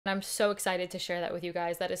I'm so excited to share that with you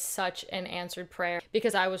guys. That is such an answered prayer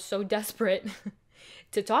because I was so desperate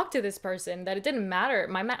to talk to this person that it didn't matter.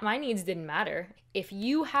 My needs didn't matter. If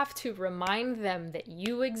you have to remind them that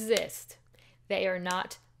you exist, they are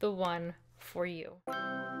not the one for you.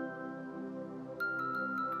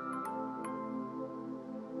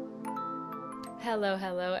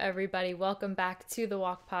 Hello, everybody. Welcome back to the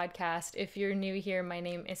Walk Podcast. If you're new here, my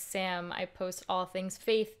name is Sam. I post all things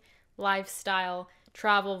faith, lifestyle,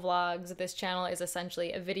 travel vlogs. This channel is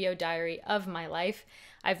essentially a video diary of my life.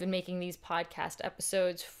 I've been making these podcast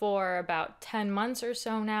episodes for about 10 months or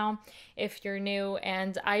so now, if you're new,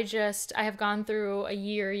 and I have gone through a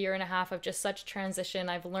year and a half of just such transition.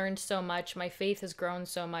 I've learned so much. My faith has grown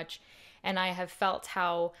so much, and I have felt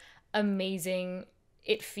how amazing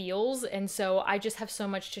it feels. And so I just have so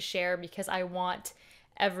much to share because I want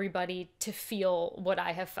everybody to feel what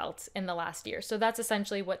I have felt in the last year. So that's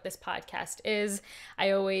essentially what this podcast is.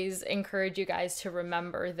 I always encourage you guys to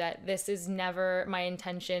remember that this is never my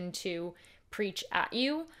intention to preach at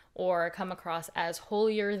you or come across as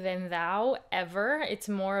holier than thou ever. It's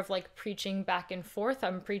more of like preaching back and forth.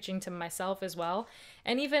 I'm preaching to myself as well.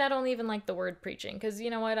 And I don't even like the word preaching because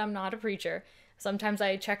you know what? I'm not a preacher. Sometimes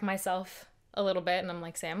I check myself a little bit and I'm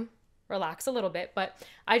like, Sam, relax a little bit, but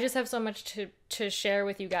I just have so much to share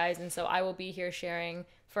with you guys, and so I will be here sharing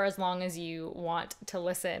for as long as you want to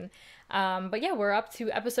listen. But yeah, we're up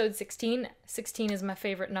to episode 16. 16 is my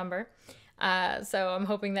favorite number, so I'm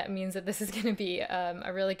hoping that means that this is going to be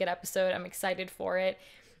a really good episode. I'm excited for it,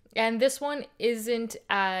 and this one isn't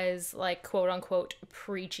as like quote unquote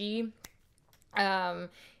preachy.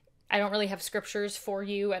 I don't really have scriptures for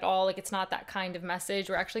you at all. Like, it's not that kind of message.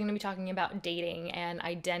 We're actually going to be talking about dating and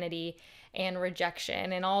identity and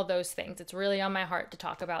rejection and all those things. It's really on my heart to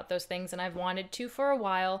talk about those things, and I've wanted to for a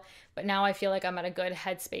while, but now I feel like I'm at a good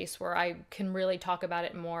headspace where I can really talk about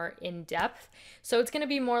it more in depth. So it's going to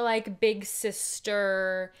be more like big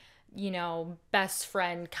sister, best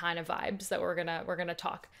friend kind of vibes that we're going to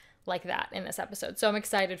talk like that in this episode. So I'm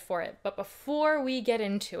excited for it. But before we get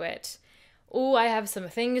into it, I have some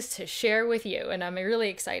things to share with you, and I'm really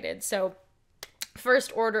excited. So,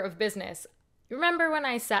 first order of business. Remember when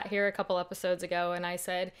I sat here a couple episodes ago and I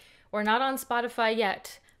said, we're not on Spotify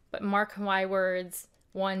yet, but mark my words,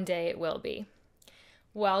 one day it will be.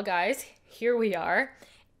 Well, guys, here we are.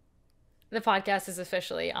 The podcast is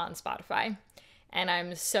officially on Spotify, and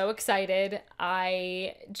I'm so excited.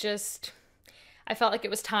 I felt like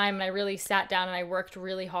it was time, and I really sat down and I worked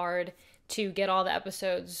really hard to get all the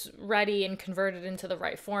episodes ready and converted into the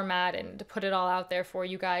right format and to put it all out there for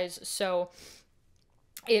you guys. So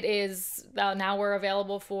it is, now we're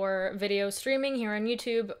available for video streaming here on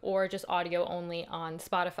YouTube or just audio only on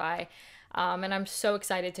Spotify. And I'm so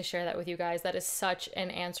excited to share that with you guys. That is such an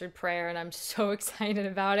answered prayer, and I'm so excited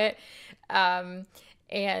about it.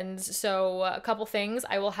 And so a couple things.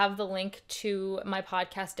 I will have the link to my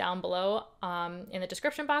podcast down below in the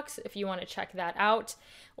description box if you want to check that out.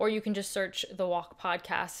 Or you can just search The Walk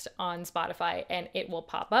Podcast on Spotify and it will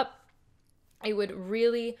pop up. It would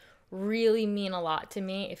really, really mean a lot to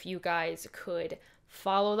me if you guys could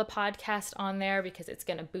follow the podcast on there because it's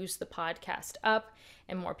going to boost the podcast up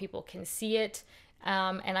and more people can see it.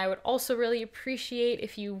 And I would also really appreciate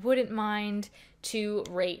if you wouldn't mind to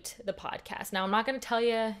rate the podcast. Now, I'm not going to tell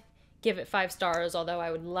you give it 5 stars, although I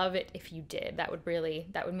would love it if you did. That would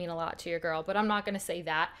mean a lot to your girl, but I'm not going to say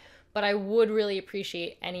that. But I would really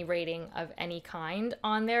appreciate any rating of any kind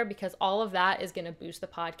on there because all of that is going to boost the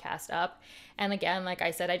podcast up. And again, like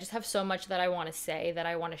I said, I just have so much that I want to say, that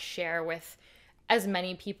I want to share with as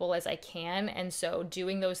many people as I can. And so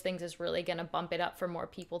doing those things is really going to bump it up for more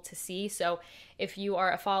people to see. So if you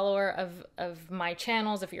are a follower of my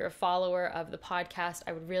channels, if you're a follower of the podcast,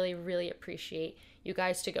 I would really, really appreciate you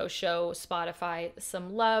guys to go show Spotify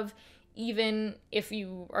some love. Even if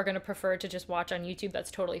you are going to prefer to just watch on YouTube,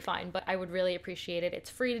 that's totally fine, but I would really appreciate it. It's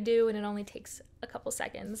free to do and it only takes a couple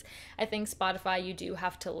seconds. I think Spotify, you do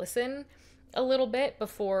have to listen a little bit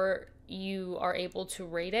before you are able to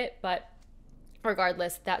rate it, but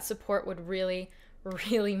regardless, that support would really,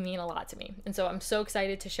 really mean a lot to me. And so I'm so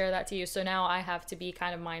excited to share that to you. So now I have to be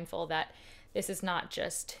kind of mindful that this is not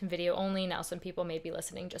just video only. Now some people may be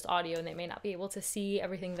listening just audio and they may not be able to see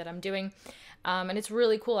everything that I'm doing. And it's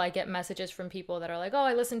really cool. I get messages from people that are like, oh,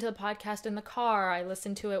 I listen to the podcast in the car. I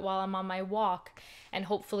listen to it while I'm on my walk. And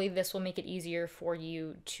hopefully this will make it easier for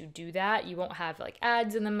you to do that. You won't have like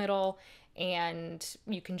ads in the middle and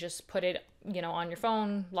you can just put it, on your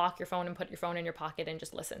phone, lock your phone and put your phone in your pocket and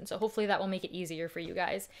just listen. So hopefully that will make it easier for you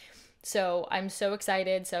guys. So I'm so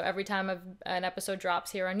excited. So every time an episode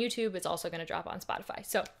drops here on YouTube, it's also going to drop on Spotify.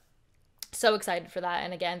 So So excited for that.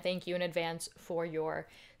 And again, thank you in advance for your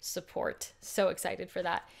support. So excited for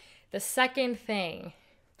that. The second thing,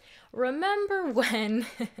 remember when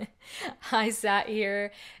I sat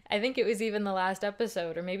here, I think it was even the last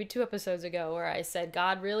episode or maybe 2 episodes ago, where I said,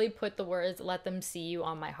 God really put the words, let them see you,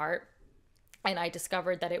 on my heart. And I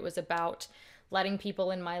discovered that it was about letting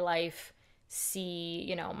people in my life see,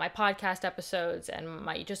 you know, my podcast episodes and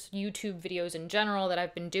my just YouTube videos in general that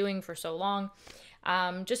I've been doing for so long.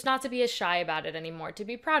 Just not to be as shy about it anymore, to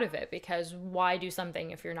be proud of it, because why do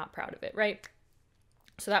something if you're not proud of it, right?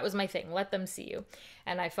 So that was my thing, let them see you.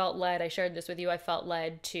 And I felt led, I shared this with you, I felt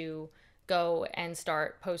led to go and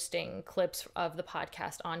start posting clips of the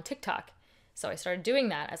podcast on TikTok. So I started doing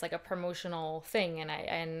that as like a promotional thing, and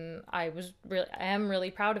I am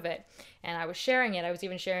really proud of it. And I was sharing it. I was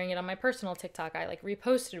even sharing it on my personal TikTok. I like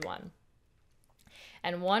reposted one.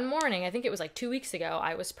 And one morning, I think it was like 2 weeks ago,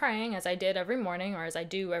 I was praying, as I did every morning, or as I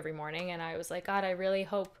do every morning, and I was like, God, I really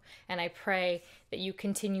hope and I pray that you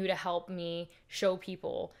continue to help me show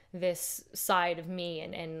people this side of me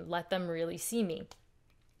and let them really see me.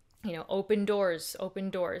 You know, open doors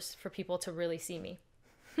for people to really see me.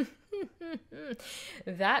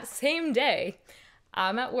 That same day,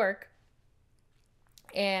 I'm at work,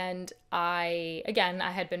 and I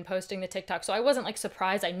had been posting the TikTok, so I wasn't like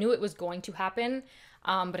surprised. I knew it was going to happen,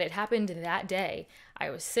 but it happened that day. I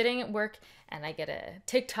was sitting at work, and I get a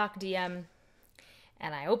TikTok DM,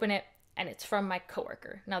 and I open it, and it's from my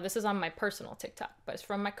coworker. Now, this is on my personal TikTok, but it's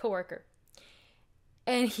from my coworker.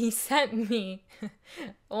 And he sent me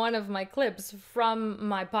one of my clips from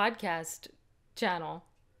my podcast channel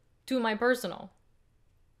to my personal.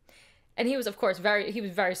 And he was, of course, very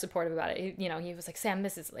supportive about it. He was like, Sam,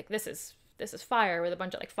 this is fire, with a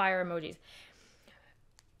bunch of like fire emojis.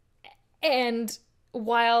 And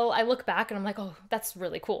while I look back and I'm like, oh, that's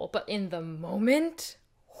really cool. But in the moment,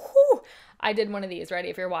 I did one of these, right?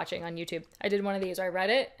 If you're watching on YouTube, I did one of these where I read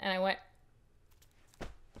it and I went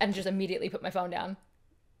and just immediately put my phone down.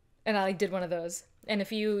 And I like did one of those. And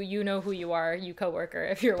if you know who you are, you coworker,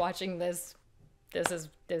 if you're watching this, this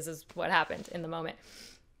is what happened in the moment.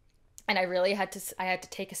 And I really had to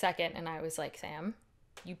take a second, and I was like, Sam,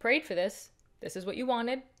 you prayed for this. This is what you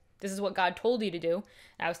wanted. This is what God told you to do.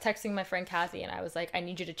 And I was texting my friend Kathy, and I was like, I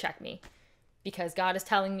need you to check me, because God is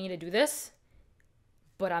telling me to do this,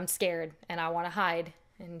 but I'm scared and I want to hide.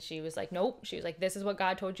 And she was like, nope. She was like, this is what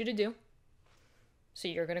God told you to do. So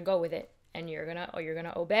you're going to go with it, and you're going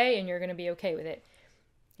to obey, and you're going to be okay with it.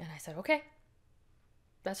 And I said, okay,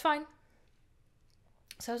 that's fine.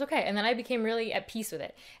 So I was okay. And then I became really at peace with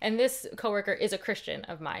it. And this coworker is a Christian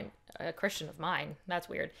of mine. That's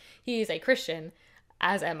weird. He's a Christian,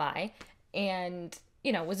 as am I. And,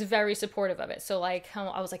 was very supportive of it. So like,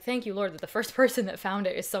 I was like, thank you, Lord, that the first person that found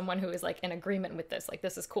it is someone who is like in agreement with this. Like,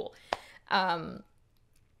 this is cool. And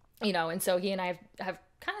so he and I have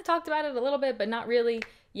kind of talked about it a little bit, but not really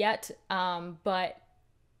yet. But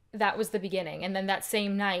that was the beginning. And then that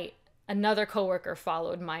same night, another coworker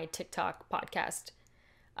followed my TikTok podcast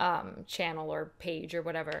channel or page or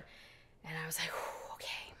whatever. And I was like,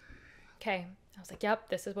 okay. I was like, yep,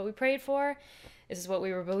 this is what we prayed for. This is what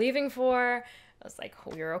we were believing for. I was like,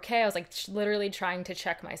 oh, you're okay. I was like literally trying to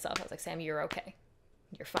check myself. I was like, Sam, you're okay.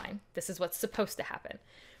 You're fine. This is what's supposed to happen.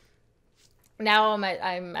 Now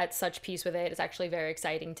I'm at such peace with it. It's actually very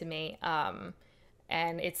exciting to me. And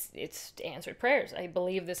it's answered prayers. I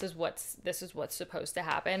believe this is what's supposed to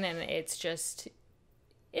happen. And it's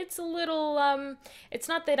a little, it's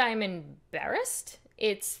not that I'm embarrassed.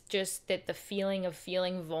 It's just that the feeling of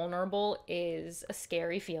feeling vulnerable is a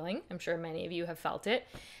scary feeling. I'm sure many of you have felt it.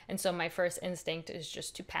 And so my first instinct is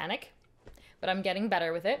just to panic. But I'm getting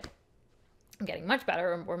better with it. I'm getting much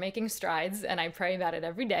better. We're making strides. And I pray about it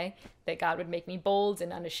every day, that God would make me bold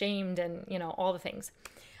and unashamed and, all the things.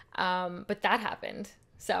 But that happened.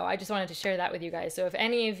 So I just wanted to share that with you guys. So if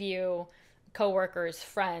any of you coworkers,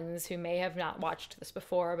 friends who may have not watched this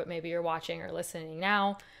before, but maybe you're watching or listening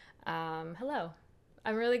now, hello.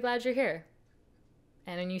 I'm really glad you're here.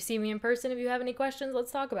 And when you see me in person, if you have any questions, let's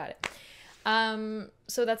talk about it.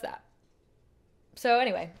 So that's that. So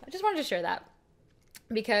anyway, I just wanted to share that,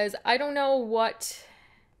 because I don't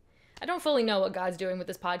fully know what God's doing with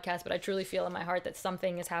this podcast, but I truly feel in my heart that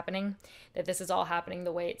something is happening, that this is all happening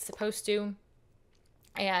the way it's supposed to.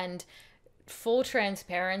 And full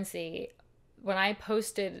transparency, when I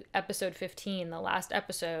posted episode 15, the last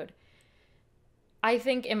episode, I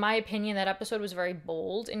think, in my opinion, that episode was very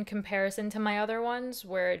bold in comparison to my other ones,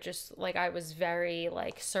 where it just, like, I was very,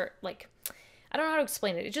 I don't know how to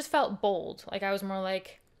explain it. It just felt bold. Like, I was more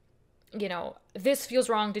like, this feels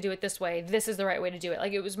wrong to do it this way. This is the right way to do it.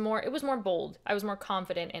 Like, it was more bold. I was more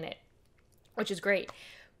confident in it. which is great.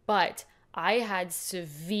 But I had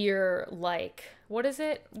severe, like, what is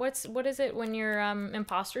it? What is it when you're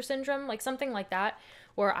imposter syndrome? Like something like that,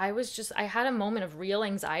 where I had a moment of real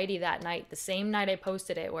anxiety that night, the same night I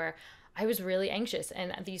posted it, where I was really anxious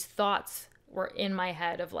and these thoughts were in my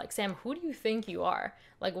head of like, Sam, who do you think you are?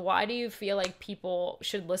 Like, why do you feel like people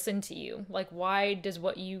should listen to you? Like, why does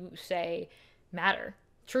what you say matter?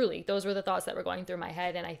 Truly, those were the thoughts that were going through my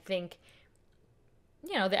head. And I think,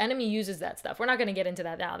 the enemy uses that stuff. We're not going to get into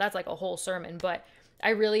that now. That's like a whole sermon. But I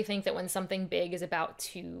really think that when something big is about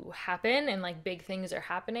to happen and like big things are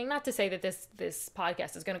happening, not to say that this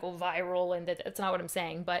podcast is going to go viral and that's not what I'm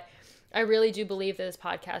saying, but I really do believe that this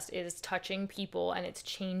podcast is touching people and it's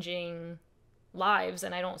changing lives.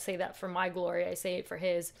 And I don't say that for my glory. I say it for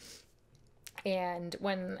his. And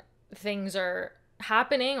when things are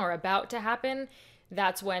happening or about to happen,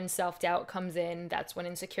 that's when self-doubt comes in. That's when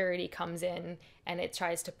insecurity comes in, and it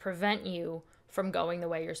tries to prevent you from going the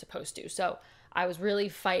way you're supposed to. So I was really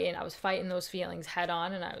fighting. I was fighting those feelings head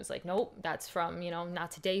on, and I was like, nope, that's from, not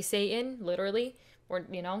today, Satan, literally. We're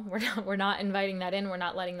not inviting that in. We're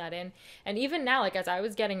not letting that in. And even now, like as I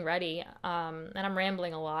was getting ready, and I'm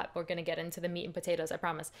rambling a lot, we're going to get into the meat and potatoes, I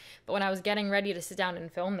promise. But when I was getting ready to sit down and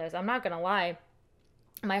film this, I'm not going to lie,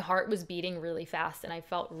 my heart was beating really fast and I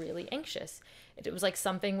felt really anxious. It was like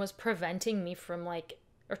something was preventing me from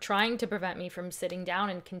or trying to prevent me from sitting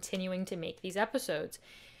down and continuing to make these episodes.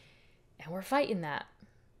 And we're fighting that.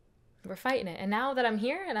 We're fighting it. And now that I'm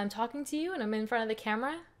here and I'm talking to you and I'm in front of the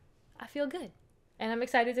camera, I feel good. And I'm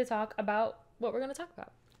excited to talk about what we're going to talk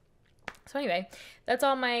about. So anyway, that's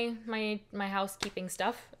all my housekeeping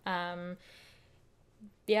stuff.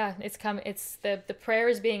 Yeah, it's the prayer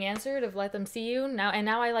is being answered of let them see you now. And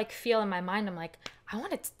now I like feel in my mind, I'm like, I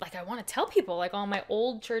want to tell people, like all my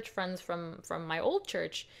old church friends from my old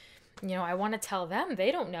church, I want to tell them.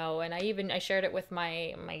 They don't know. And I shared it with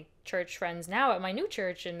my church friends now at my new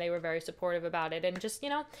church, and they were very supportive about it. And just,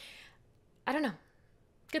 I don't know,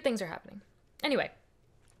 good things are happening. Anyway,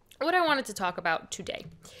 what I wanted to talk about today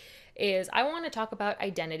is I want to talk about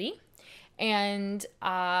identity. And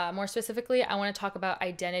more specifically, I want to talk about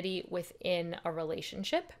identity within a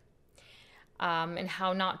relationship, and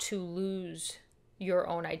how not to lose your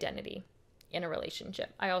own identity in a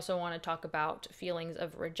relationship. I also want to talk about feelings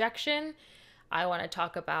of rejection. I want to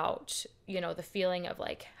talk about, the feeling of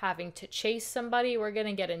like having to chase somebody. We're going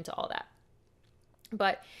to get into all that.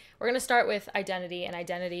 But we're going to start with identity and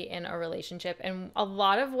identity in a relationship. And a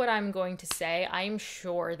lot of what I'm going to say, I'm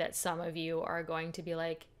sure that some of you are going to be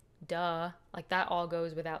like, duh, like that all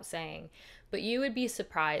goes without saying. But you would be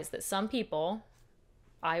surprised that some people,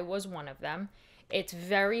 I was one of them, it's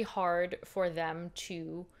very hard for them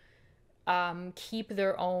to keep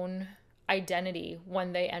their own identity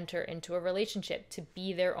when they enter into a relationship, to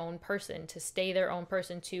be their own person, to stay their own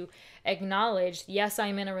person, to acknowledge, yes,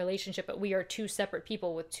 I'm in a relationship, but we are two separate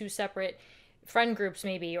people with two separate friend groups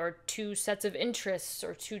maybe, or two sets of interests,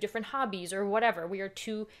 or two different hobbies, or whatever. We are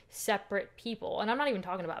two separate people. And I'm not even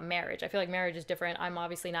talking about marriage. I feel like marriage is different. I'm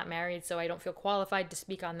obviously not married, so I don't feel qualified to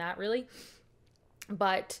speak on that really.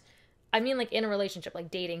 But I mean like in a relationship, like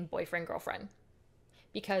dating, boyfriend, girlfriend.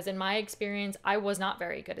 Because in my experience, I was not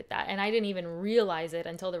very good at that. And I didn't even realize it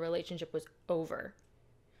until the relationship was over.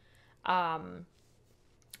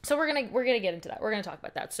 So we're gonna get into that. We're gonna talk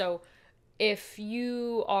about that. So if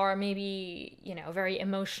you are maybe, very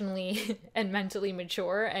emotionally and mentally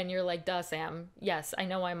mature and you're like, duh, Sam, yes, I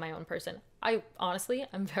know I'm my own person. I'm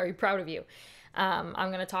very proud of you. I'm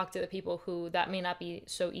going to talk to the people who that may not be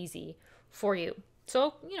so easy for you.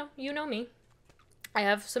 So, you know me. I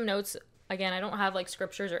have some notes. Again, I don't have like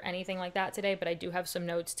scriptures or anything like that today, but I do have some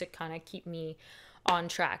notes to kind of keep me on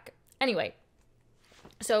track. Anyway,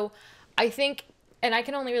 so I think, and I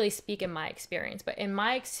can only really speak in my experience, but in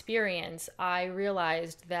my experience, I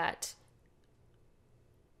realized that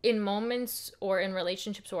in moments or in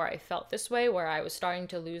relationships where I felt this way, where I was starting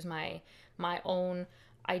to lose my own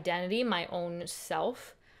identity, my own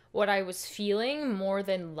self, what I was feeling more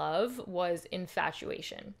than love was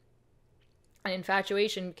infatuation. And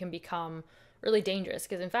infatuation can become really dangerous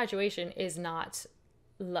because infatuation is not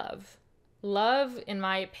love. Love, in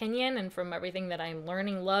my opinion, and from everything that I'm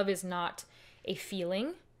learning, love is not a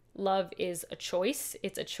feeling. Love is a choice.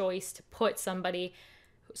 It's a choice to put somebody's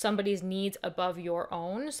needs above your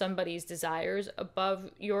own, somebody's desires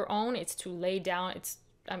above your own. It's to lay down.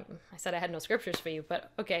 I said I had no scriptures for you,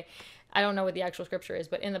 but okay. I don't know what the actual scripture is,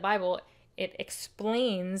 but in the Bible, it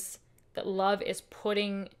explains that love is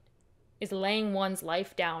laying one's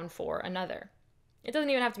life down for another. It doesn't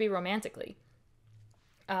even have to be romantically.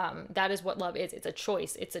 That is what love is. It's a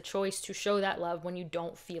choice. It's a choice to show that love when you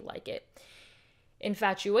don't feel like it.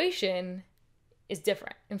 Infatuation is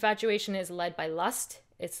different. Infatuation is led by lust.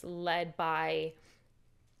 It's led by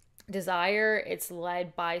desire. It's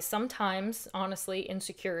led by sometimes, honestly,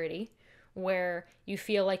 insecurity, where you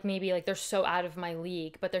feel like maybe like they're so out of my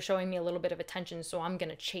league, but they're showing me a little bit of attention, so I'm going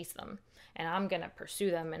to chase them and I'm going to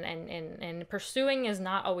pursue them. And pursuing is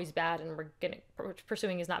not always bad, and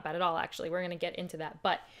pursuing is not bad at all, actually. We're going to get into that.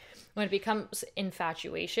 But when it becomes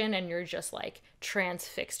infatuation and you're just like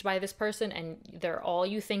transfixed by this person and they're all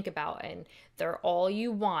you think about and they're all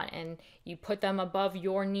you want and you put them above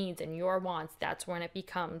your needs and your wants, that's when it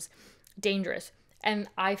becomes dangerous. And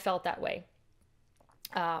I felt that way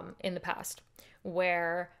in the past,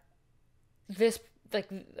 where this, like,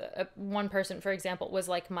 one person, for example, was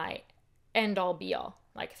like my end all be all,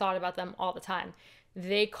 like thought about them all the time.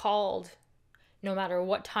 They called no matter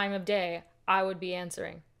what time of day, I would be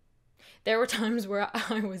answering. There were times where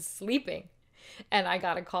I was sleeping and I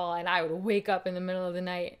got a call and I would wake up in the middle of the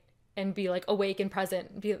night and be like awake and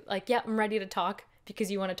present, be like, yeah, I'm ready to talk because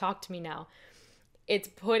you want to talk to me now. It's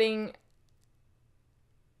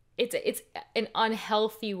an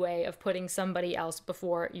unhealthy way of putting somebody else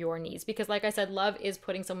before your needs. Because like I said, love is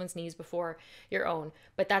putting someone's needs before your own,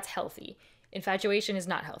 but that's healthy. Infatuation is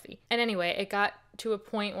not healthy. And anyway, it got to a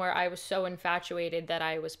point where I was so infatuated that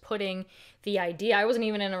I was putting the idea, I wasn't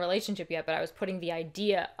even in a relationship yet, but I was putting the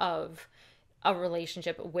idea of a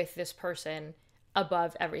relationship with this person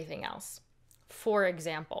above everything else. For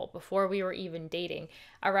example, before we were even dating,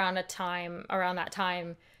 around that time,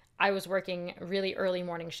 I was working really early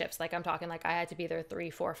morning shifts. Like I'm talking like I had to be there 3,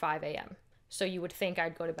 4, 5 a.m. So you would think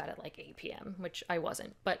I'd go to bed at like 8 p.m., which I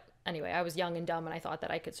wasn't. But anyway, I was young and dumb and I thought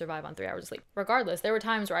that I could survive on 3 hours of sleep. Regardless, there were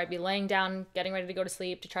times where I'd be laying down, getting ready to go to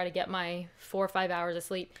sleep to try to get my 4 or 5 hours of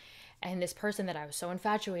sleep. And this person that I was so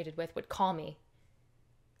infatuated with would call me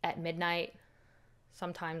at midnight,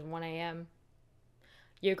 sometimes 1 a.m.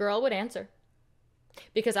 Your girl would answer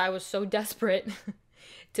because I was so desperate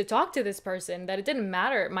to talk to this person that it didn't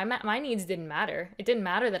matter. My needs didn't matter. It didn't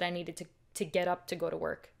matter that I needed to get up to go to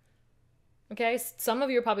work. Okay, some of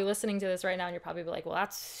you are probably listening to this right now and you're probably like, well,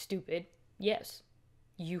 that's stupid. Yes,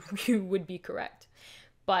 you would be correct.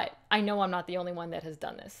 But I know I'm not the only one that has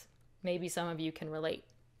done this. Maybe some of you can relate.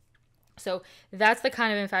 So that's the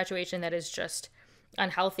kind of infatuation that is just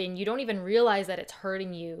unhealthy, and you don't even realize that it's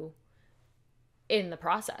hurting you in the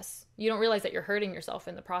process. You don't realize that you're hurting yourself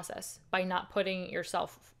in the process by not putting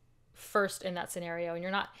yourself first in that scenario.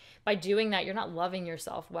 And by doing that, you're not loving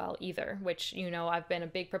yourself well either, which, I've been a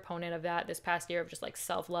big proponent of that this past year, of just like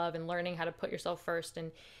self-love and learning how to put yourself first.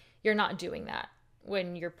 And you're not doing that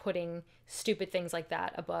when you're putting stupid things like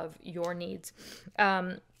that above your needs.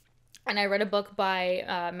 And I read a book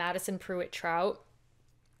by Madison Pruitt Trout,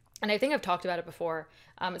 and I think I've talked about it before.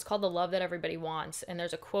 It's called The Love That Everybody Wants. And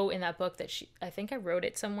there's a quote in that book that I think I wrote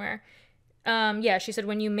it somewhere. She said,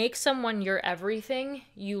 when you make someone your everything,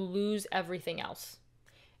 you lose everything else.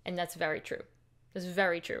 And that's very true. That's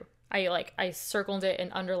very true. I circled it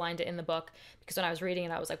and underlined it in the book because when I was reading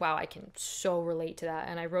it, I was like, wow, I can so relate to that.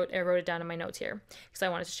 And I wrote it down in my notes here because I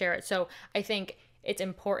wanted to share it. So I think it's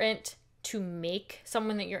important to make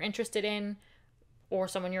someone that you're interested in or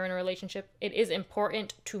someone you're in a relationship. It is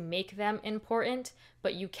important to make them important,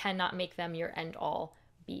 but you cannot make them your end all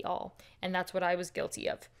be all. And that's what I was guilty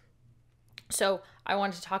of. So I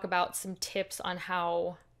wanted to talk about some tips on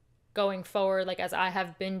how going forward, like as I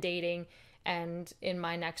have been dating and in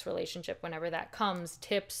my next relationship, whenever that comes,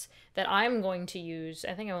 tips that I'm going to use.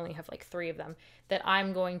 I think I only have like 3 of them that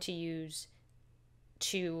I'm going to use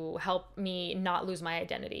to help me not lose my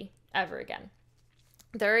identity ever again.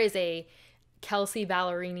 There is a Kelsey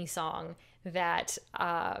Ballerini song that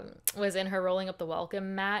was in her Rolling Up the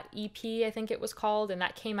Welcome Mat EP, I think it was called, and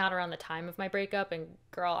that came out around the time of my breakup, and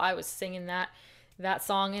girl, I was singing that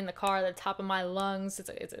song in the car at the top of my lungs.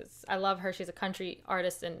 I love her. She's a country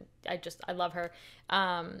artist, and I love her.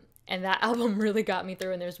 And that album really got me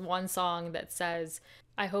through, and there's one song that says,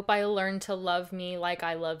 I hope I learn to love me like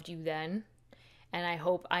I loved you then, and I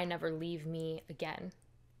hope I never leave me again.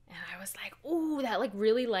 And I was like, ooh, that like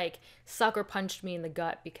really like sucker punched me in the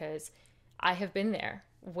gut, because I have been there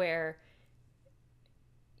where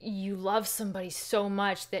you love somebody so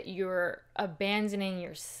much that you're abandoning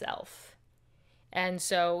yourself. And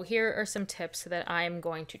so here are some tips that I'm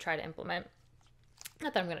going to try to implement.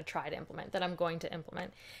 Not that I'm going to try to implement, that I'm going to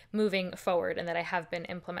implement moving forward and that I have been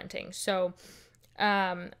implementing. So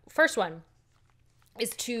first one is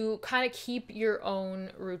to kind of keep your own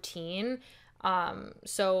routine.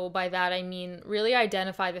 So by that, I mean, really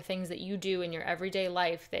identify the things that you do in your everyday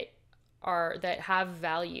life that have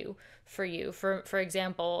value for you. For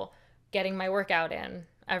example, getting my workout in.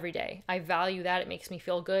 every day. I value that. It makes me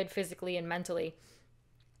feel good physically and mentally.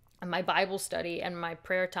 And my Bible study and my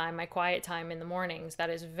prayer time, my quiet time in the mornings, that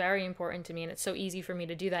is very important to me. And it's so easy for me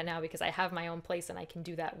to do that now because I have my own place and I can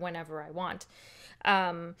do that whenever I want.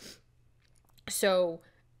 So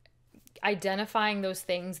identifying those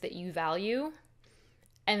things that you value,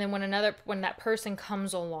 and then when that person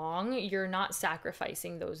comes along, you're not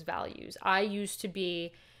sacrificing those values. I used to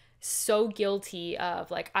be so guilty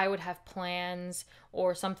of, like, I would have plans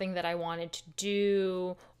or something that I wanted to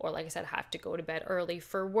do, or like I said, have to go to bed early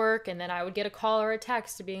for work, and then I would get a call or a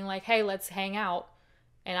text being like, hey, let's hang out,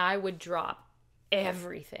 and I would drop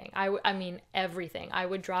everything. I mean everything. I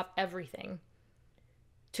would drop everything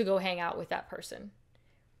to go hang out with that person.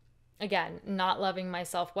 Again, not loving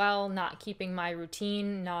myself well, not keeping my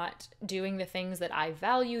routine, not doing the things that I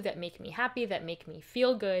value, that make me happy, that make me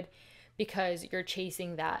feel good, because you're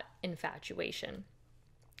chasing that infatuation.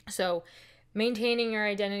 So maintaining your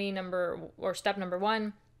identity step number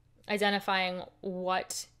 1, identifying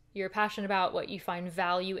what you're passionate about, what you find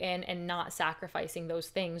value in, and not sacrificing those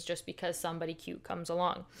things just because somebody cute comes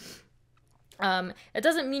along. It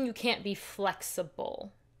doesn't mean you can't be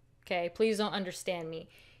flexible. Okay, please don't understand me.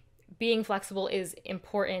 Being flexible is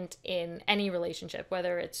important in any relationship,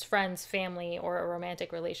 whether it's friends, family, or a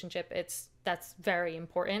romantic relationship. That's very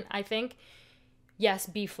important, I think. Yes,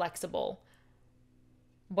 be flexible.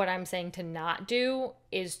 What I'm saying to not do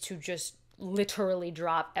is to just literally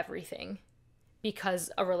drop everything because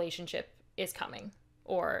a relationship is coming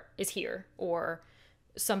or is here, or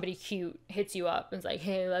somebody cute hits you up and is like,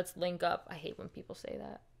 hey, let's link up. I hate when people say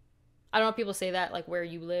that. I don't know if people say that like where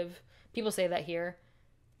you live. People say that here.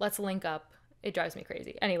 Let's link up. It drives me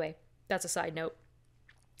crazy. Anyway, that's a side note.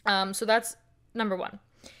 So that's number 1.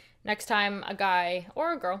 Next time a guy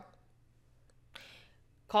or a girl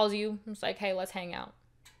calls you, it's like, hey, let's hang out.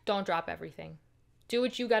 Don't drop everything. Do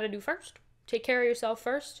what you got to do first. Take care of yourself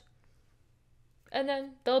first. And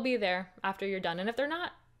then they'll be there after you're done. And if they're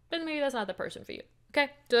not, then maybe that's not the person for you.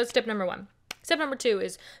 Okay? So that's tip number 1. Step number 2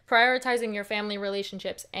 is prioritizing your family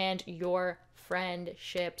relationships and your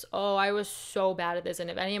friendships. Oh, I was so bad at this.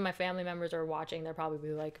 And if any of my family members are watching, they're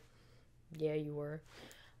probably like, yeah, you were.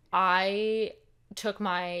 I took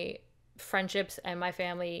my friendships and my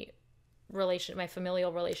my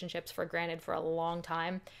familial relationships for granted for a long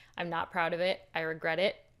time. I'm not proud of it. I regret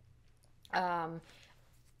it. I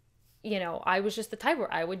was just the type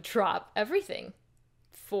where I would drop everything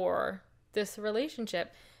for this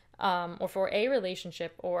relationship, or for a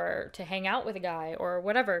relationship, or to hang out with a guy or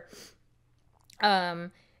whatever. I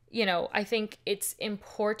think it's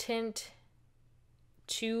important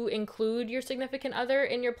to include your significant other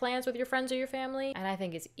in your plans with your friends or your family. And I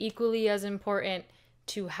think it's equally as important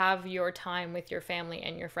to have your time with your family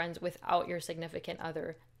and your friends without your significant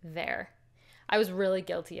other there. I was really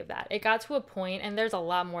guilty of that. It got to a point, and there's a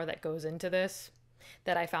lot more that goes into this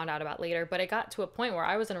that I found out about later, but it got to a point where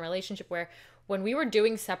I was in a relationship where when we were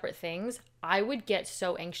doing separate things, I would get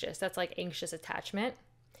so anxious. That's like anxious attachment.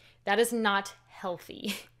 That is not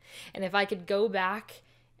healthy. And if I could go back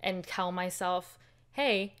and tell myself,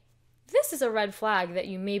 hey, this is a red flag that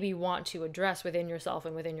you maybe want to address within yourself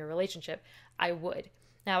and within your relationship, I would.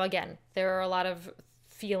 Now, again, there are a lot of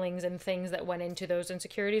feelings and things that went into those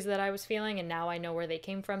insecurities that I was feeling, and now I know where they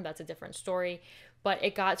came from. That's a different story. But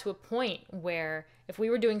it got to a point where if we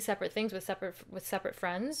were doing separate things with separate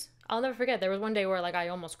friends, I'll never forget. There was one day where I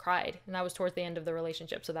almost cried, and that was towards the end of the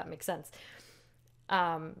relationship, so that makes sense.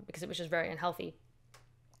 Because it was just very unhealthy.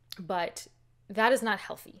 But that is not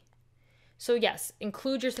healthy. So yes,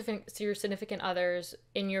 include your significant others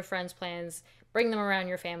in your friends' plans. Bring them around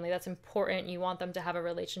your family. That's important. You want them to have a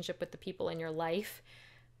relationship with the people in your life.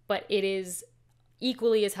 But it is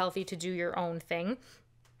equally as healthy to do your own thing.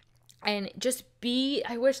 And just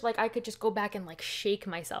I wish I could just go back and shake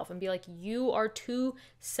myself and be like, you are two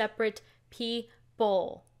separate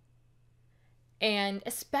people. And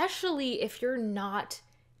especially if you're not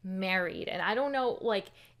married. And I don't know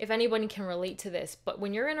if anybody can relate to this, but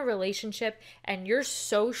when you're in a relationship and you're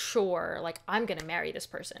so sure I'm gonna marry this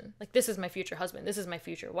person, this is my future husband, this is my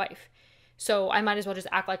future wife, so I might as well just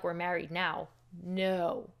act like we're married now.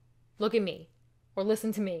 No. Look at me, or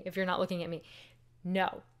listen to me if you're not looking at me.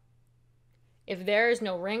 No. If there is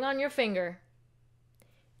no ring on your finger,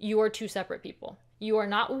 you are two separate people. You are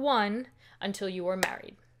not one until you are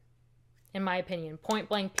married, in my opinion. Point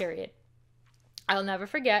blank, period. I'll never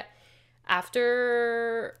forget,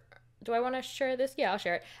 do I want to share this? Yeah, I'll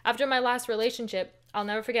share it. After my last relationship, I'll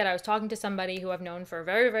never forget, I was talking to somebody who I've known for a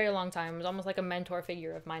very, very long time. It was almost like a mentor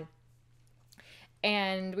figure of mine.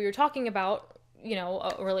 And we were talking about,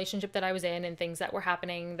 a relationship that I was in and things that were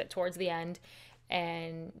happening that towards the end.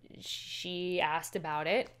 And she asked about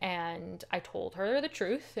it, and I told her the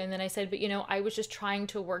truth. And then I said, but I was just trying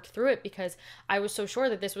to work through it because I was so sure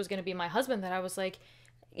that this was going to be my husband, that I was like,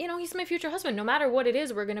 he's my future husband. No matter what it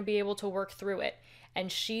is, we're going to be able to work through it.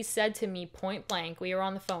 And she said to me point blank, we were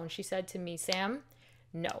on the phone, she said to me, Sam,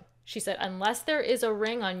 no. She said, unless there is a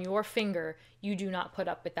ring on your finger, you do not put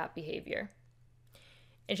up with that behavior.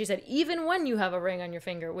 And she said, even when you have a ring on your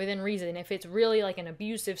finger, within reason, if it's really like an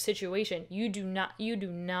abusive situation, you do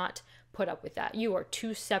not put up with that. You are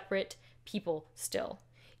two separate people still.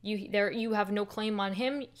 You have no claim on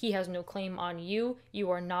him. He has no claim on you. You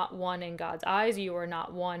are not one in God's eyes. You are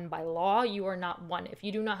not one by law. You are not one. If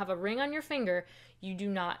you do not have a ring on your finger, you do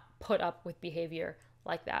not put up with behavior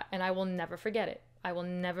like that. And I will never forget it. I will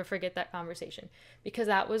never forget that conversation, because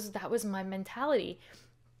that was my mentality,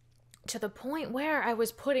 to the point where I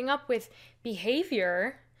was putting up with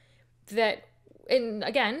behavior that, and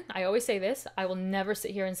again, I always say this, I will never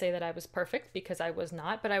sit here and say that I was perfect, because I was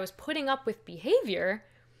not, but I was putting up with behavior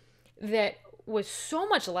that was so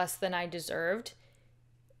much less than I deserved,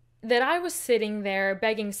 that I was sitting there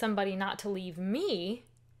begging somebody not to leave me,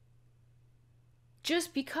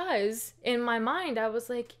 just because in my mind I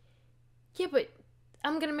was like, yeah, but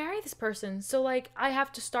I'm gonna marry this person, so like I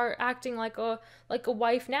have to start acting like a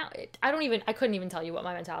wife now. I couldn't even tell you what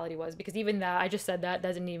my mentality was, because even that, I just said that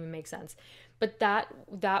doesn't even make sense. But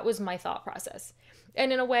that was my thought process.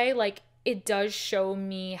 And in a way, like, it does show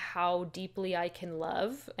me how deeply I can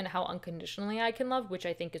love and how unconditionally I can love, which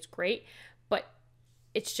I think is great. But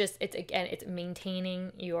it's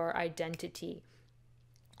maintaining your identity.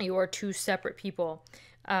 You are two separate people.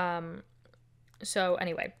 So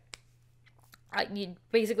anyway,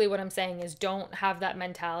 basically what I'm saying is, don't have that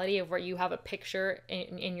mentality of where you have a picture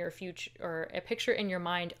in your future, or a picture in your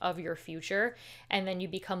mind of your future, and then you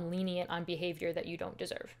become lenient on behavior that you don't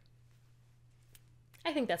deserve.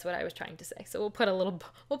 I think that's what I was trying to say. So we'll put a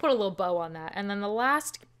little bow on that. And then the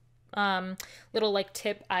last little like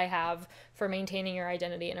tip I have for maintaining your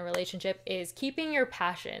identity in a relationship is keeping your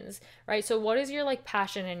passions, right? So what is your like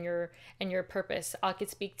passion and your purpose? I could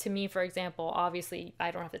speak to me, for example. Obviously, I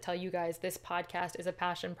don't have to tell you guys, this podcast is a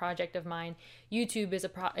passion project of mine. YouTube is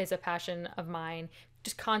a passion of mine.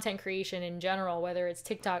 Just content creation in general, whether it's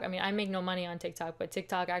TikTok. I mean, I make no money on TikTok, but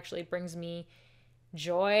TikTok actually brings me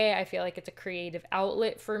joy. I feel like it's a creative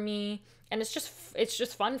outlet for me, and it's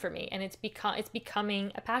just fun for me, and it's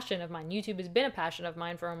becoming a passion of mine. YouTube has been a passion of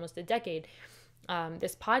mine for almost a decade,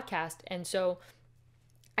 this podcast. And so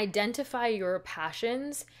identify your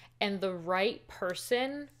passions, and the right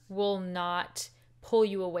person will not pull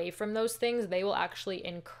you away from those things. They will actually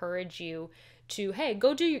encourage you to, hey,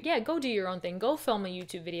 go do your own thing. Go film a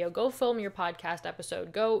YouTube video. Go film your podcast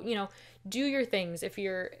episode. Go, do your things. If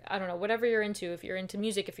you're, I don't know, whatever you're into, if you're into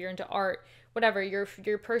music, if you're into art, whatever, your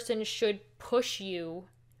person should push you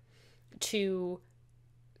to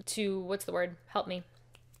what's the word? Help me.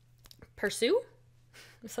 Pursue?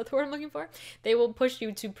 Is that the word I'm looking for? They will push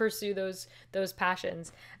you to pursue those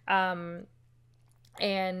passions. And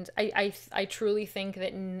I truly think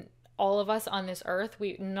that all of us on this earth,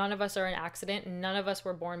 none of us are an accident. None of us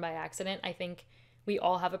were born by accident. I think we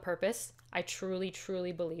all have a purpose. I truly,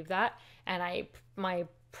 truly believe that. And my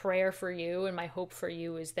prayer for you and my hope for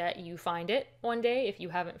you is that you find it one day if you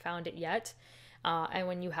haven't found it yet. And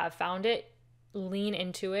when you have found it, lean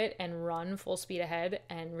into it and run full speed ahead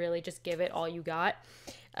and really just give it all you got.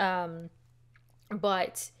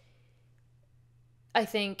 But I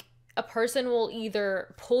think a person will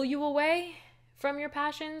either pull you away from your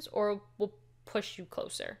passions or will push you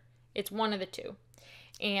closer. It's one of the two.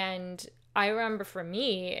 And I remember for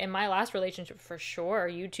me, in my last relationship, for sure,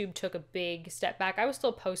 YouTube took a big step back. I was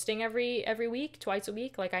still posting every week, twice a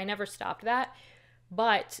week. Like, I never stopped that.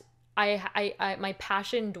 But I my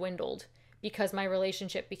passion dwindled because my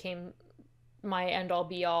relationship became my end-all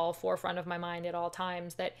be-all, forefront of my mind at all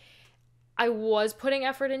times. That I was putting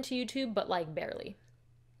effort into YouTube, but like barely.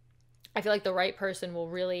 I feel like the right person will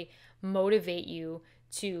really motivate you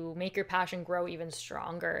to make your passion grow even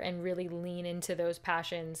stronger and really lean into those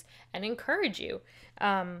passions and encourage you.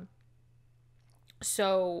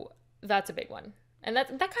 So that's a big one. And that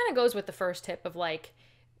kind of goes with the first tip of like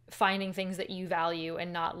finding things that you value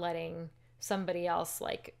and not letting somebody else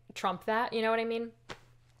like trump that, you know what I mean?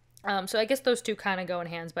 So I guess those two kind of go in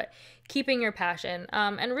hands, but keeping your passion,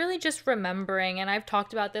 and really just remembering, and I've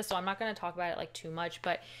talked about this, so I'm not going to talk about it like too much,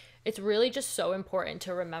 but it's really just so important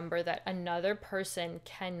to remember that another person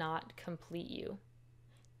cannot complete you.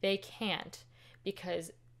 They can't,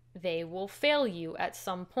 because they will fail you at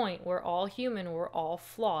some point. We're all human. We're all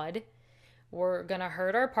flawed. We're going to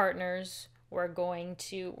hurt our partners. We're going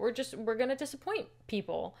to disappoint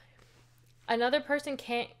people. Another person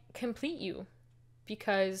can't complete you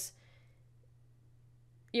because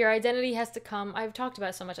your identity has to come. I've talked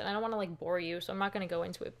about it so much and I don't want to like bore you, so I'm not going to go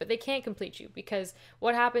into it, but they can't complete you because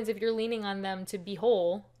what happens if you're leaning on them to be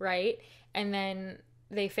whole, right? And then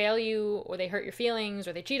they fail you or they hurt your feelings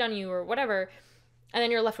or they cheat on you or whatever, and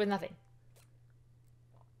then you're left with nothing.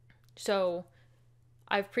 So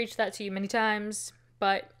I've preached that to you many times,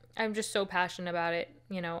 but I'm just so passionate about it.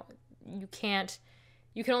 You know, you can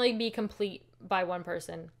only be complete by one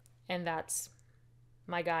person, and that's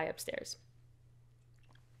my guy upstairs.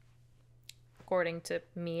 According to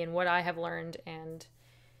me and what I have learned and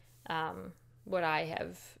what I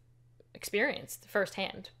have experienced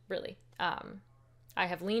firsthand, really. I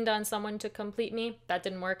have leaned on someone to complete me. That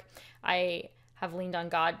didn't work. I have leaned on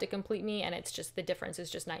God to complete me, and it's just, the difference is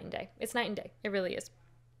just night and day. It's night and day. It really is.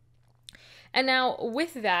 And now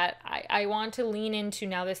with that, I want to lean into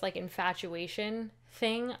now this like infatuation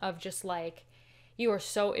thing of just like, you are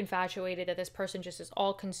so infatuated that this person just is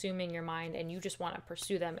all consuming your mind and you just want to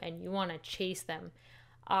pursue them and you want to chase them.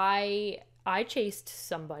 I chased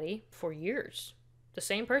somebody for years, the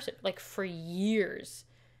same person, like for years,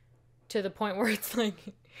 to the point where it's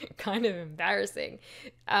like kind of embarrassing.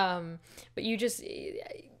 But you just,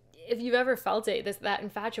 if you've ever felt it, that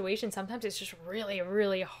infatuation, sometimes it's just really,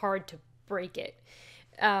 really hard to break it.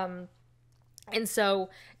 And so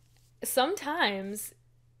sometimes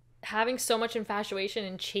having so much infatuation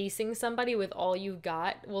and chasing somebody with all you've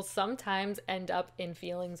got will sometimes end up in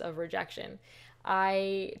feelings of rejection.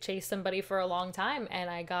 I chased somebody for a long time and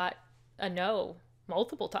I got a no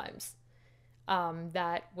multiple times.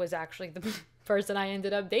 That was actually the person I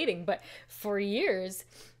ended up dating. But for years,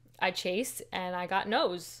 I chased and I got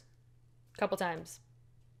no's a couple times.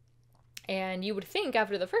 And you would think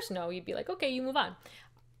after the first no, you'd be like, okay, you move on.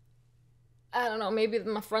 I don't know, maybe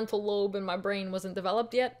my frontal lobe in my brain wasn't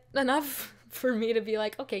developed yet enough for me to be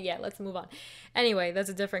like, okay, yeah, let's move on. Anyway, that's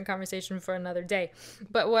a different conversation for another day.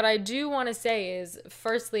 But what I do want to say is,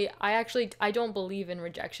 firstly, I don't believe in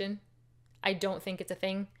rejection. I don't think it's a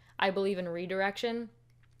thing. I believe in redirection.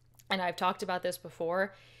 And I've talked about this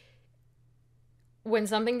before. When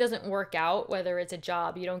something doesn't work out, whether it's a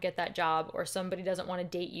job, you don't get that job, or somebody doesn't want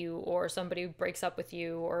to date you, or somebody breaks up with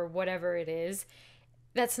you, or whatever it is,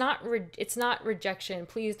 it's not rejection.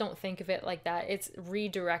 Please don't think of it like that. It's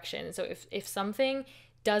redirection. So if something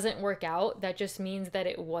doesn't work out, that just means that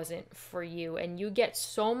it wasn't for you. And you get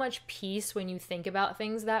so much peace when you think about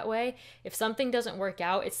things that way. If something doesn't work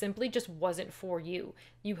out, it simply just wasn't for you.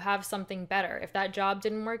 You have something better. If that job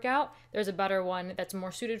didn't work out, there's a better one that's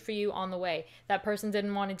more suited for you on the way. That person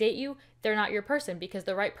didn't want to date you, they're not your person, because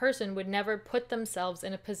the right person would never put themselves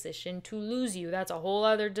in a position to lose you. That's a whole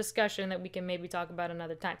other discussion that we can maybe talk about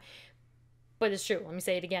another time. But it's true. Let me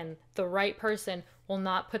say it again. The right person will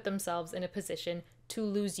not put themselves in a position to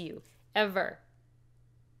lose you, ever,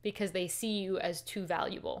 because they see you as too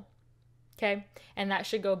valuable. Okay? And that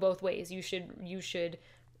should go both ways. You should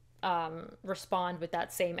respond with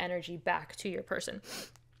that same energy back to your person.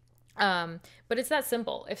 But it's that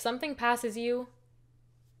simple. If something passes you,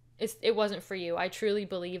 it wasn't for you. I truly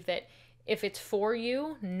believe that if it's for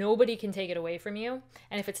you, nobody can take it away from you.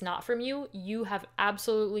 And if it's not from you, you have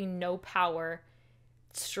absolutely no power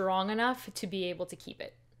strong enough to be able to keep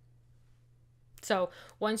it. So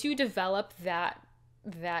once you develop that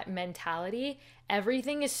mentality,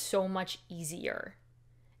 everything is so much easier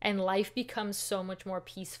and life becomes so much more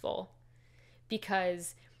peaceful,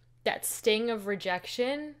 because that sting of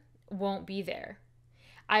rejection won't be there.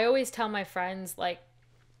 I always tell my friends, like,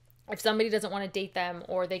 if somebody doesn't want to date them,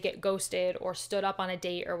 or they get ghosted or stood up on a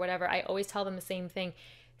date or whatever, I always tell them the same thing.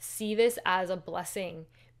 See this as a blessing,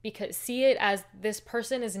 because see it as this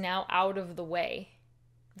person is now out of the way.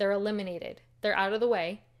 They're eliminated. They're out of the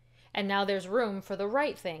way. And now there's room for the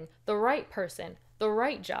right thing, the right person, the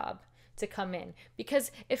right job to come in.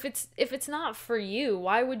 Because if it's not for you,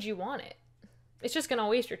 why would you want it? It's just going to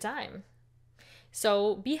waste your time.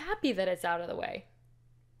 So be happy that it's out of the way.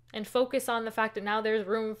 And focus on the fact that now there's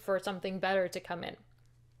room for something better to come in.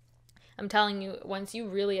 I'm telling you, once you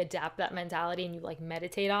really adapt that mentality and you like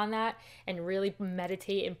meditate on that and really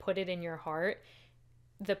meditate and put it in your heart,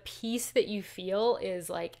 the peace that you feel is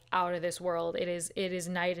like out of this world. It is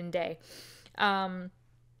night and day.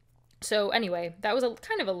 So anyway, that was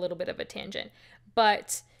kind of a little bit of a tangent,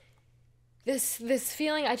 but this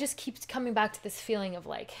feeling, I just keep coming back to this feeling of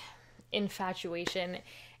like infatuation.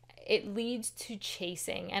 It leads to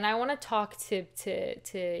chasing. And I want to talk to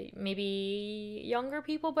maybe younger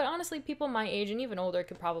people, but honestly, people my age and even older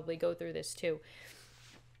could probably go through this too.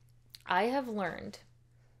 I have learned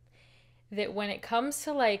that when it comes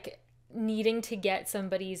to like needing to get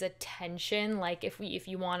somebody's attention, like if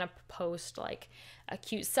you want to post like a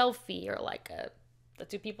cute selfie or like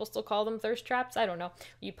do people still call them thirst traps? I don't know.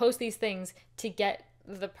 You post these things to get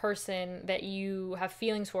the person that you have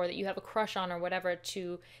feelings for, that you have a crush on or whatever,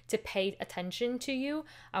 to pay attention to you.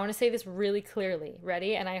 I want to say this really clearly.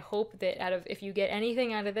 Ready? And I hope that if you get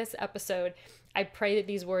anything out of this episode, I pray that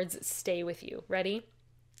these words stay with you. Ready?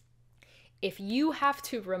 If you have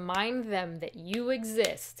to remind them that you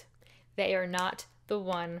exist, they are not the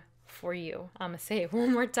one for you. I'm going to say it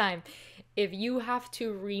one more time. If you have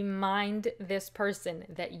to remind this person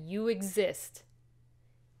that you exist,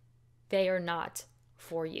 they are not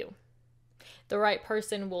for you. The right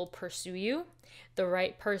person will pursue you. The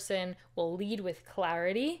right person will lead with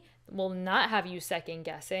clarity, will not have you second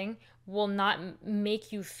guessing, will not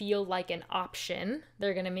make you feel like an option.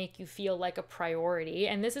 They're going to make you feel like a priority.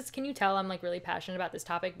 And this is, can you tell I'm like really passionate about this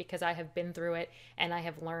topic because I have been through it and I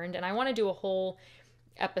have learned, and I want to do a whole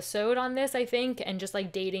episode on this, I think, and just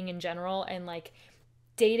like dating in general and like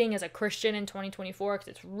dating as a Christian in 2024, because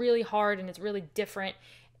it's really hard and it's really different,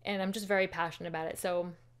 and I'm just very passionate about it.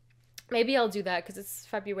 So maybe I'll do that because it's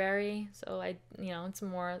February, so it's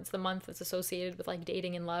the month that's associated with like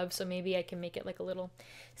dating and love, so maybe I can make it like a little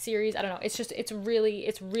series. I don't know. It's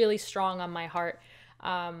really strong on my heart.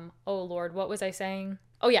 Oh Lord, what was I saying?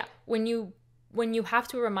 Oh yeah, when you have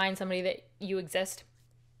to remind somebody that you exist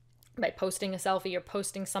by posting a selfie or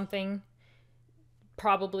posting something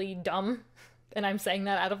probably dumb, and I'm saying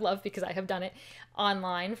that out of love because I have done it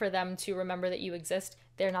online, for them to remember that you exist,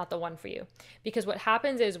 they're not the one for you. Because what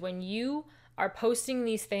happens is when you are posting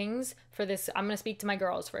these things for this, I'm going to speak to my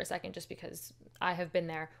girls for a second just because I have been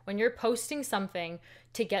there. When you're posting something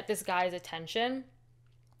to get this guy's attention,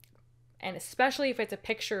 and especially if it's a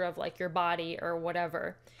picture of like your body or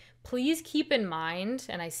whatever, please keep in mind,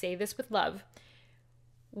 and I say this with love,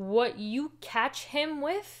 what you catch him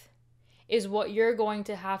with is what you're going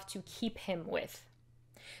to have to keep him with.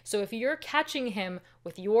 So if you're catching him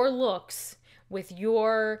with your looks, with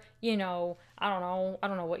your, I don't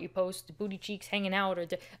know what you post, booty cheeks hanging out, or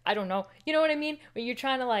I don't know, you know what I mean? Where you're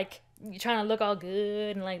trying to look all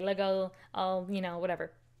good and like look all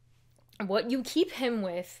whatever. What you keep him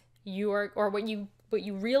with, or what you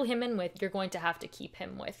reel him in with, you're going to have to keep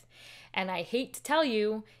him with. And I hate to tell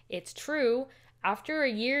you, it's true. After a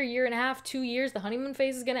year and a half, 2 years, the honeymoon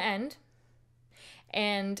phase is going to end.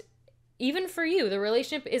 And even for you, the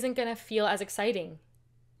relationship isn't going to feel as exciting.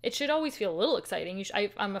 It should always feel a little exciting.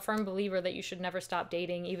 I'm a firm believer that you should never stop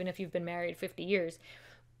dating, even if you've been married 50 years.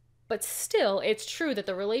 But still, it's true that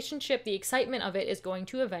the relationship, the excitement of it is going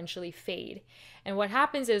to eventually fade. And what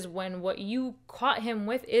happens is when what you caught him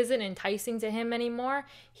with isn't enticing to him anymore,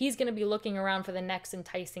 he's going to be looking around for the next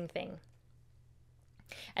enticing thing.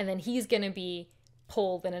 And then he's going to be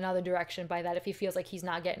pulled in another direction by that if he feels like he's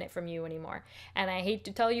not getting it from you anymore. And I hate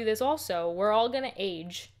to tell you this also, we're all going to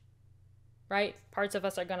age, right? Parts of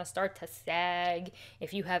us are going to start to sag.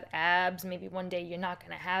 If you have abs, maybe one day you're not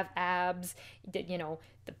going to have abs.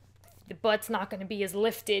 The butt's not going to be as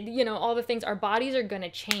lifted. All the things. Our bodies are going to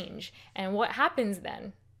change. And what happens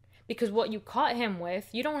then? Because what you caught him with,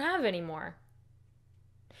 you don't have anymore.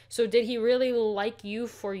 So did he really like you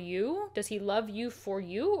for you? Does he love you for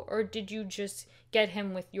you? Or did you just get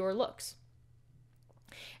him with your looks?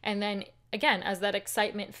 And then, again, as that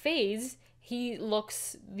excitement fades, he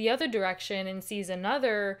looks the other direction and sees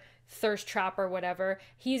another thirst trap or whatever.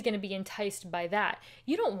 He's going to be enticed by that.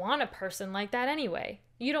 You don't want a person like that anyway.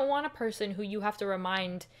 You don't want a person who you have to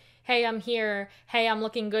remind, hey, I'm here. Hey, I'm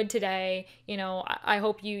looking good today. I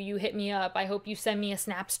hope you hit me up. I hope you send me a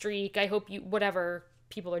snap streak. I hope you, whatever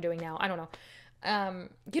people are doing now. I don't know.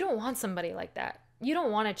 You don't want somebody like that. You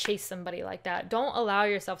don't want to chase somebody like that. Don't allow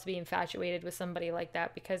yourself to be infatuated with somebody like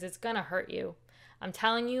that, because it's going to hurt you. I'm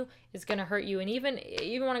telling you, it's going to hurt you. And even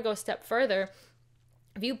want to go a step further,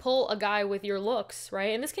 if you pull a guy with your looks,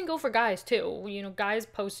 right? And this can go for guys too. Guys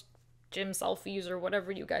post gym selfies or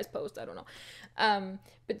whatever you guys post. I don't know.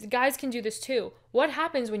 But guys can do this too. What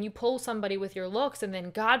happens when you pull somebody with your looks and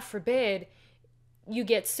then, God forbid, you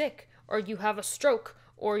get sick or you have a stroke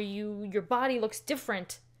or your body looks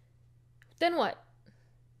different? Then what?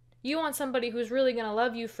 You want somebody who's really going to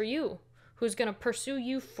love you for you, who's going to pursue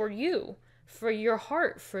you, for your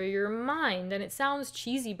heart, for your mind. And it sounds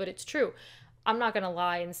cheesy, but it's true. I'm not going to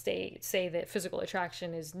lie and say that physical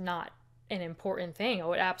attraction is not an important thing.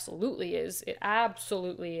 Oh, it absolutely is. It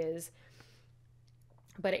absolutely is.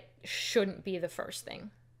 But it shouldn't be the first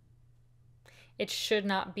thing. It should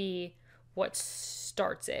not be what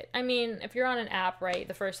starts it. I mean, if you're on an app, right,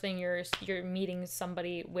 the first thing you're meeting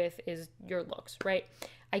somebody with is your looks, right?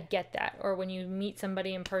 I get that. Or when you meet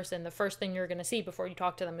somebody in person, the first thing you're going to see before you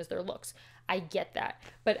talk to them is their looks. I get that.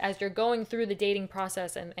 But as you're going through the dating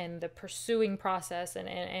process and the pursuing process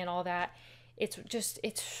and all that,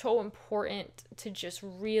 it's so important to just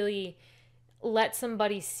really let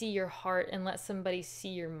somebody see your heart and let somebody see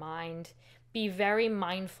your mind. Be very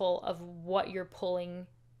mindful of what you're pulling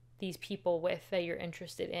these people with that you're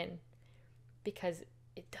interested in, because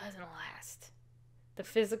it doesn't last. The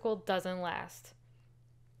physical doesn't last.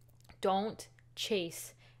 Don't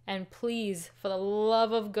chase. And please, for the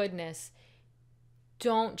love of goodness,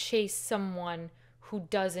 don't chase someone who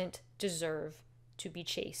doesn't deserve to be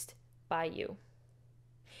chased by you.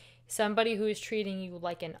 Somebody who is treating you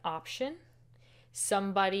like an option,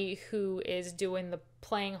 somebody who is doing the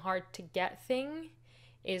playing hard to get thing,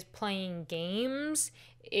 is playing games,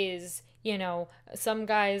 is, some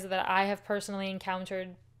guys that I have personally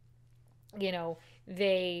encountered, they'll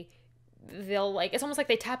like, it's almost like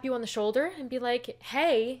they tap you on the shoulder and be like,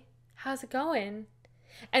 hey, how's it going?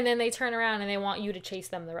 And then they turn around and they want you to chase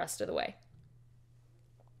them the rest of the way.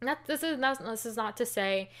 This is not to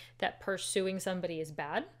say that pursuing somebody is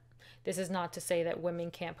bad. This is not to say that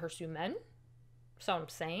women can't pursue men. So I'm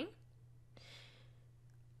saying.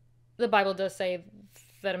 The Bible does say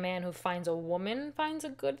that a man who finds a woman finds a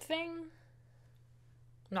good thing.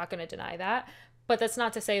 I'm not going to deny that. But that's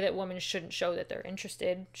not to say that women shouldn't show that they're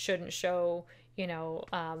interested, shouldn't show,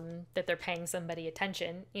 that they're paying somebody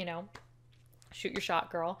attention, shoot your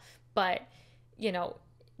shot, girl. But,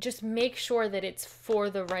 just make sure that it's for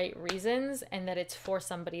the right reasons and that it's for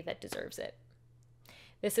somebody that deserves it.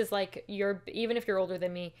 This is like even if you're older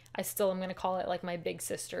than me, I still am going to call it like my big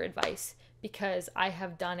sister advice, because I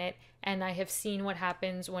have done it and I have seen what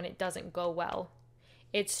happens when it doesn't go well.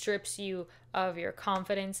 It strips you of your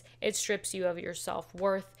confidence. It strips you of your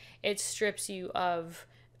self-worth. It strips you of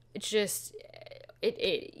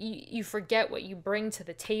you forget what you bring to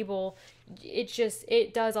the table.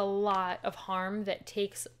 It does a lot of harm that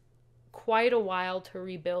takes quite a while to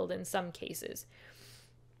rebuild in some cases.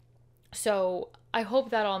 So I hope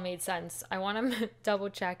that all made sense. I want to double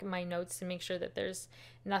check my notes to make sure that there's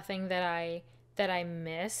nothing that I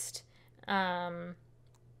missed. I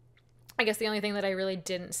guess the only thing that I really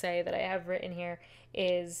didn't say that I have written here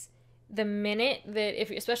is the minute that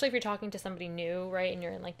especially if you're talking to somebody new, right, and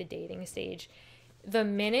you're in like the dating stage, the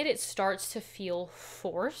minute it starts to feel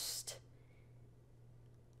forced,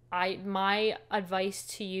 my advice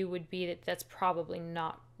to you would be that that's probably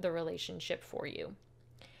not the relationship for you.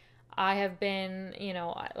 I have been,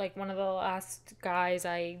 like one of the last guys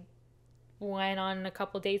I went on a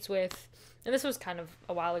couple dates with, and this was kind of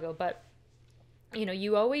a while ago, but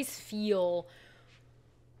you always feel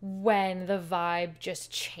when the vibe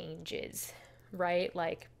just changes, right?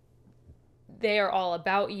 Like they are all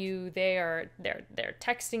about you. They're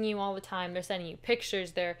texting you all the time. They're sending you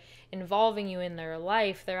pictures. They're involving you in their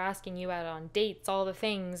life. They're asking you out on dates, all the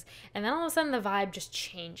things. And then all of a sudden the vibe just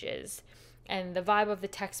changes. And the vibe of the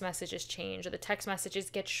text messages change, or the text messages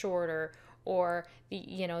get shorter, or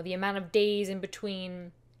the amount of days in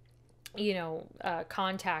between,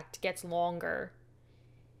 contact gets longer.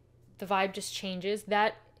 The vibe just changes.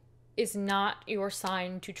 That is not your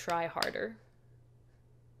sign to try harder.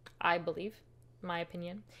 I believe, my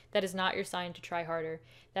opinion. That is not your sign to try harder.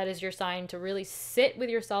 That is your sign to really sit with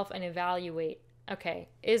yourself and evaluate, okay,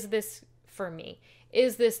 is this for me?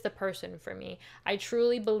 Is this the person for me? I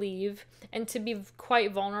truly believe, and to be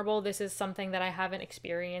quite vulnerable, this is something that I haven't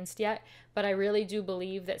experienced yet, but I really do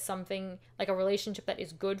believe that something like a relationship that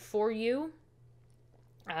is good for you,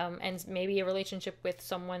 and maybe a relationship with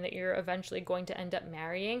someone that you're eventually going to end up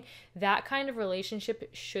marrying, that kind of relationship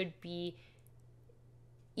should be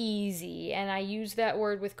easy. And I use that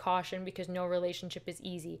word with caution because no relationship is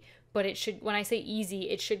easy. But it should, when I say easy,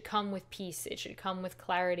 it should come with peace. It should come with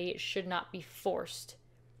clarity. It should not be forced.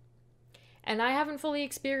 And I haven't fully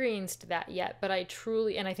experienced that yet, but I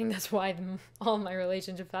truly, and I think that's why all my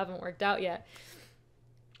relationships haven't worked out yet.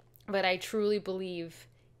 But I truly believe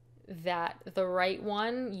that the right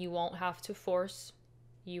one, you won't have to force.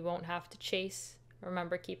 You won't have to chase.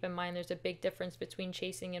 Remember, keep in mind there's a big difference between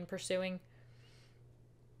chasing and pursuing.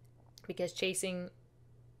 Because chasing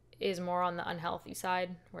is more on the unhealthy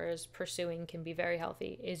side, whereas pursuing can be very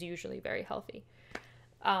healthy, is usually very healthy.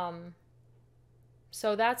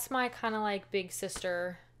 So that's my kind of like big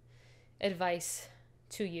sister advice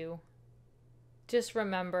to you. Just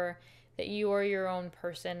remember that you are your own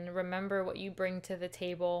person. Remember what you bring to the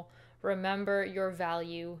table. Remember your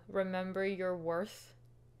value. Remember your worth.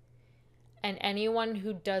 And anyone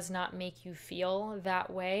who does not make you feel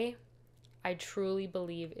that way, I truly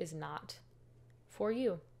believe is not for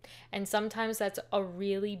you. And sometimes that's a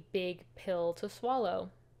really big pill to swallow.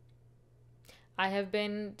 I have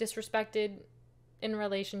been disrespected in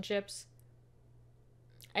relationships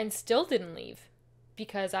and still didn't leave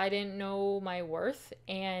because I didn't know my worth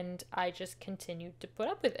and I just continued to put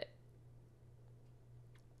up with it.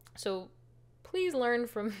 So please learn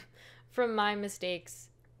from my mistakes.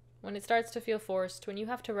 When it starts to feel forced, when you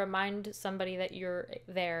have to remind somebody that you're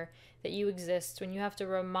there, that you exist, when you have to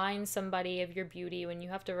remind somebody of your beauty, when you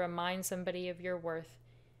have to remind somebody of your worth,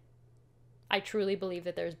 I truly believe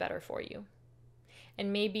that there's better for you.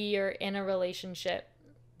 And maybe you're in a relationship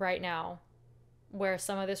right now where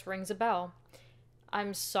some of this rings a bell.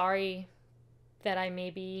 I'm sorry that I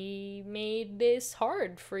maybe made this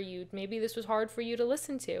hard for you. Maybe this was hard for you to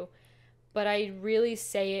listen to, but I really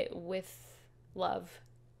say it with love.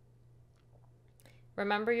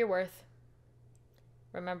 Remember your worth.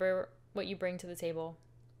 Remember what you bring to the table.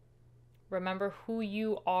 Remember who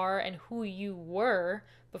you are and who you were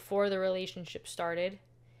before the relationship started,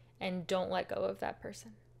 and don't let go of that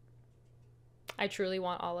person. I truly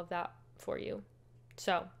want all of that for you.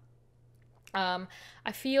 So, I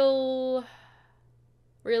feel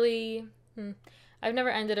really, I've never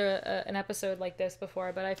ended an episode like this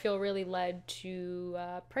before, but I feel really led to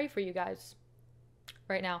pray for you guys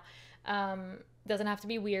right now. Doesn't have to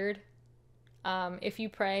be weird. If you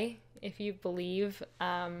pray, if you believe,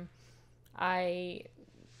 I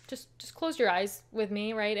just close your eyes with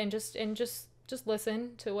me, right? And just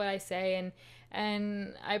listen to what I say,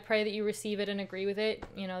 and I pray that you receive it and agree with it.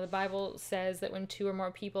 You know, the Bible says that when 2 or more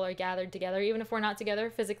people are gathered together, even if we're not together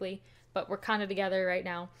physically, but we're kind of together right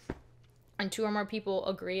now, and 2 or more people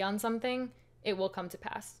agree on something, it will come to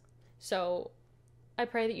pass. So I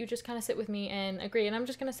pray that you just kind of sit with me and agree. And I'm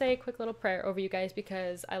just going to say a quick little prayer over you guys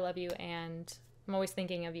because I love you and I'm always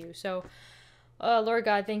thinking of you. So, Lord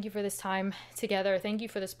God, thank you for this time together. Thank you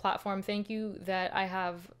for this platform. Thank you that I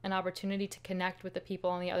have an opportunity to connect with the people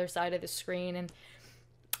on the other side of the screen. And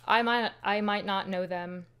I might not know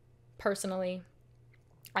them personally.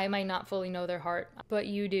 I might not fully know their heart, but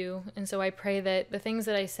you do. And so I pray that the things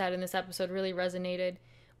that I said in this episode really resonated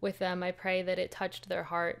with them. I pray that it touched their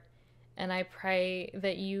heart. And I pray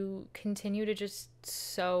that you continue to just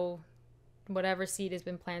sow whatever seed has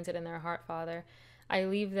been planted in their heart, Father. I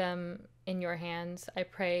leave them in your hands. I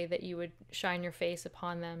pray that you would shine your face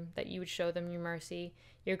upon them, that you would show them your mercy,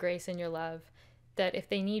 your grace, and your love. That if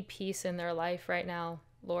they need peace in their life right now,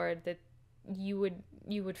 Lord, that you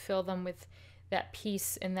would fill them with that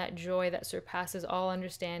peace and that joy that surpasses all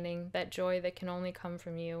understanding, that joy that can only come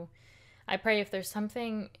from you. I pray if there's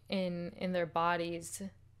something in their bodies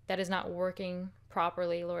that is not working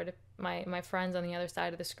properly, Lord, my friends on the other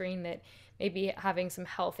side of the screen that may be having some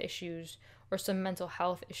health issues or some mental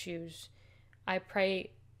health issues, I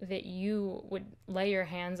pray that you would lay your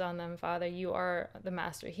hands on them, Father. You are the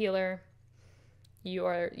master healer. You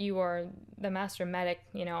are the master medic.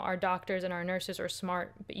 You know, our doctors and our nurses are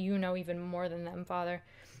smart, but you know even more than them, Father.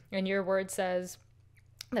 And your word says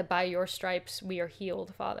that by your stripes we are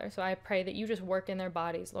healed, Father. So I pray that you just work in their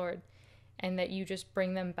bodies, Lord, and that you just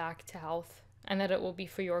bring them back to health, and that it will be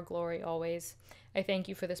for your glory always. I thank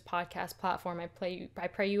you for this podcast platform. I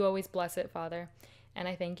pray you always bless it, Father. And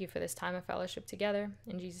I thank you for this time of fellowship together.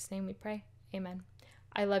 In Jesus' name we pray. Amen.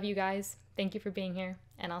 I love you guys. Thank you for being here,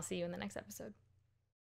 and I'll see you in the next episode.